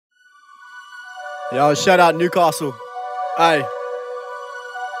Yo, shout out Newcastle. Hey.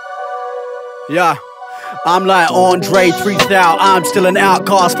 Yeah. I'm like Andre 3000, I'm still an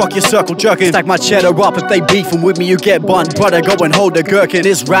outcast, fuck your circle jerking. Stack my cheddar up, if they beefing with me you get bunned. Brother, go and hold the gherkin.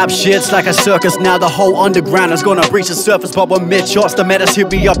 This rap shit's like a circus, now the whole underground is gonna reach the surface. But when mid-shots the metas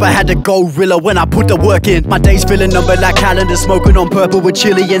hit me up, I had to gorilla when I put the work in. My days feeling numbered like calendars, smoking on purple with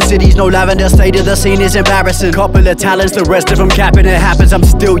chili in cities, no lavender. State of the scene is embarrassing. Couple of talents, the rest of them capping, it happens. I'm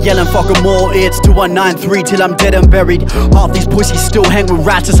still yelling, fuck 'em all, it's 2193 till I'm dead and buried. Half these pussies still hang with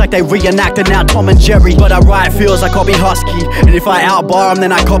rats, it's like they reenacting now Tom and Jerry. But I write feels like I'll be husky, and if I outbar them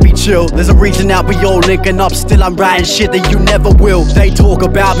then I copy chill. There's a reason that we all linking up, still I'm writing shit that you never will. They talk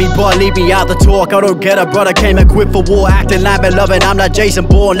about me but leave me out the talk. I don't get it, brother came equipped for war, acting like beloved. I'm like Jason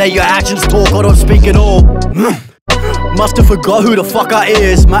Bourne, let your actions talk, I don't speak at all. Must have forgot who the fuck I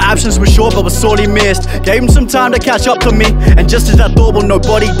is. My absence was short but was sorely missed. Gave him some time to catch up to me, and just as I thought, well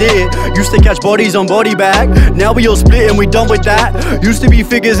nobody did. Used to catch bodies on body bag, now we all split and we done with that. Used to be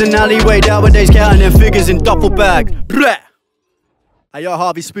figures in alleyway, nowadays counting them figures in duffel bag. Bleh. Hey yo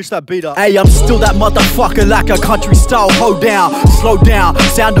Harvey, switch that beat up. Hey, I'm still that motherfucker like a country style hoedown. Slow down,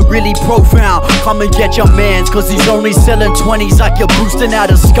 sounded really profound. Come and get your mans, cause he's only selling 20s like you're boosting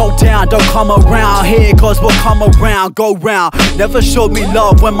out of Skull Town. Don't come around here cause we'll come around, go round. Never showed me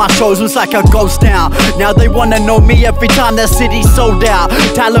love when my shows was like a ghost town. Now they wanna know me every time the city sold out.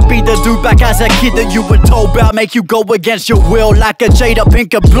 Talakai the dude back as a kid that you were told about, make you go against your will like a Jada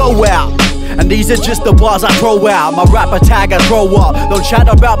Pinkett blowout. And these are just the bars I throw out. My Rappertag I throw up. Don't chat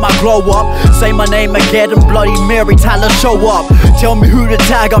about my glow up. Say my name again and Bloody Mary Tyler show up. Tell me who to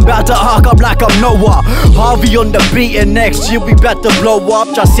tag, I'm about to arc up like I'm Noah. Harvey on the beat and next year we about to blow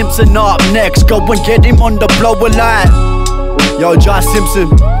up. Josh Simpson up next, go and get him on the blower line. Yo Josh Simpson,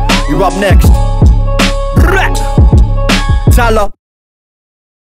 you're up next. Tyler.